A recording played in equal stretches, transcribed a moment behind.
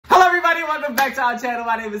everybody, welcome back to our channel.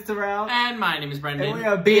 My name is Terrell. And my name is Brendan. And we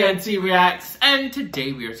are BNT Reacts. And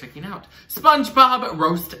today we are checking out Spongebob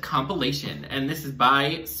Roast Compilation. And this is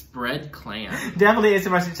by Spread Clan. Definitely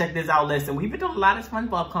interesting to check this out. Listen, we've been doing a lot of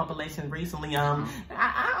Spongebob compilations recently. I'm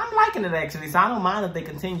liking it actually, so I don't mind if they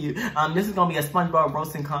continue. This is gonna be a Spongebob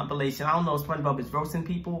roasting compilation. I don't know if Spongebob is roasting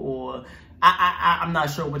people or I'm not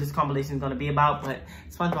sure what this compilation is going to be about, but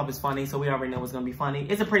SpongeBob is funny, so we already know it's going to be funny.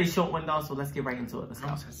 It's a pretty short one, though, so let's get right into it. Let's go.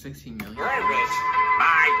 Almost has 16 million.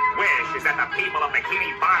 My wish is that the people of Bikini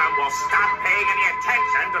Bottom will stop paying any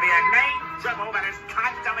attention to the inane dribble that is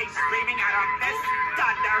constantly streaming out of this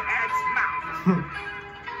dunderhead's mouth.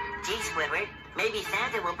 Gee, Squidward, maybe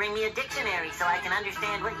Santa will bring me a dictionary so I can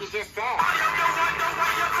understand what you just said.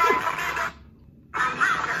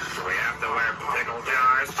 Do we have to wear pickle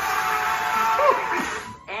jars?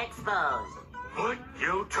 Exposed. Would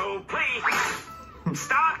you two please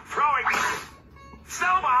stop throwing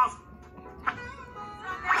snowballs?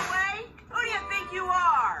 Way? Who do you think you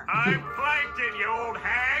are? I'm Plankton, you old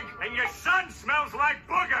hag, and your son smells like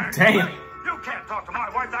booger. Damn. You can't talk to my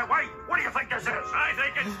wife that way. What do you think this is? I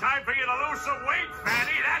think it's time for you to lose some weight,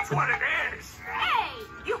 Fanny. That's what it is. Hey,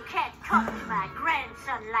 you can't talk to my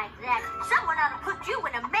grandson like that. Someone ought to put you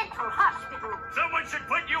in a mental hospital. Someone should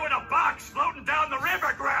put you in a box floating down the river,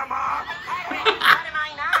 Grandma. What am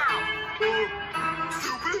I now?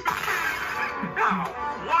 Stupid. Now,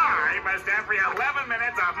 why must every 11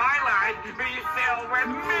 minutes of my life be filled with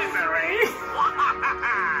misery?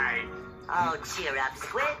 Why? Oh, cheer up,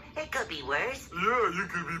 Squid. It could be worse. Yeah, you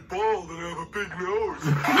could be bald and have a big nose.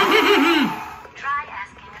 Try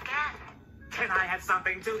asking again. Can I have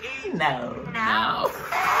something to eat? No. No.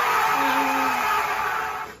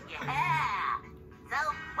 Yeah. So,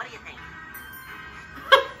 what do you think?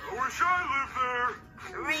 I wish I lived there.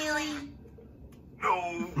 Really?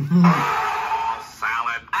 No.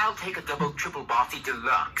 Salad. I'll take a double triple bossy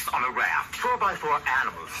deluxe on a raft. 4x4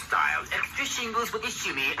 animal style. Extra shingles with a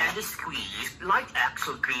shimmy and a squeeze. Light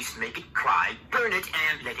axle grease, make it cry. Burn it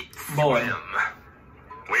and let it swim. Boy.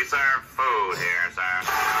 We serve food here, sir.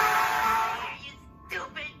 You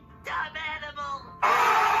stupid, dumb animal.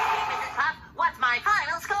 Hey, Mrs. Puff, what's my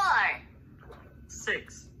final score?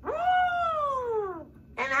 6. Woo!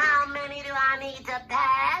 And how many do I need to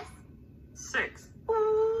pass? 6.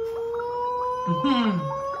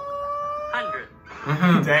 100.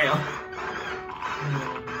 Damn.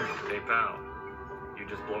 Hey pal, you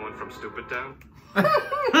just blowing from Stupid Town?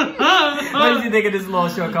 What did you think of this little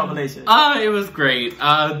short compilation? It was great.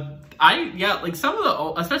 Like some of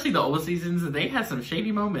the, especially the old seasons, they had some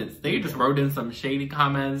shady moments. They just wrote in some shady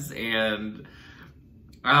comments, and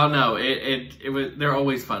I don't know. They're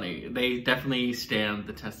always funny. They definitely stand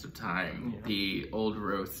the test of time. Yeah. The old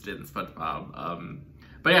roast in SpongeBob.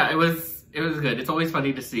 But yeah, it was good. It's always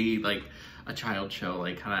funny to see like a child show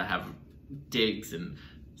like kind of have digs and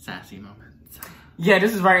sassy moments. Yeah,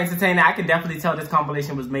 this is very entertaining. I can definitely tell this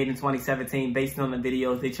compilation was made in 2017 based on the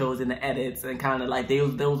videos they chose in the edits, and kind of like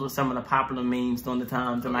those were some of the popular memes during the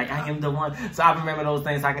times. And like, I am the one. So I remember those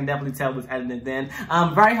things. I can definitely tell it was edited then.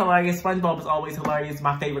 Very hilarious. SpongeBob is always hilarious.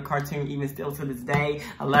 My favorite cartoon, even still to this day.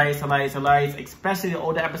 Hilarious, hilarious, hilarious. Especially the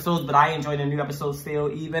older episodes, but I enjoy the new episodes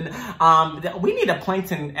still even. We need a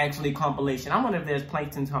Plankton actually compilation. I wonder if there's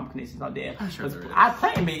Plankton compilations out there. I'm sure there is.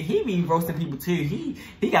 Plankton, he be roasting people too. He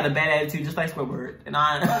got a bad attitude just like Squidward. And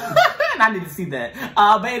I need to see that.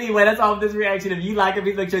 But anyway, that's all of this reaction. If you like it,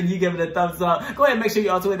 please make sure you give it a thumbs up. Go ahead and make sure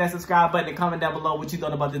you also hit that subscribe button and comment down below what you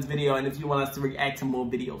thought about this video, and if you want us to react to more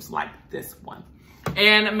videos like this one.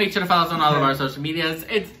 And make sure to follow us on all of our social medias.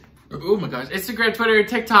 It's, oh my gosh, Instagram, Twitter,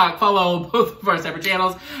 TikTok. Follow both of our separate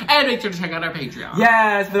channels. And make sure to check out our Patreon.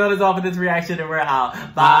 Yes, but that is all for this reaction, and we're out.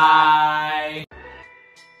 Bye.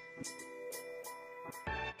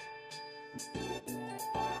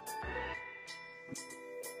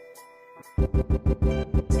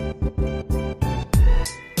 Thank you.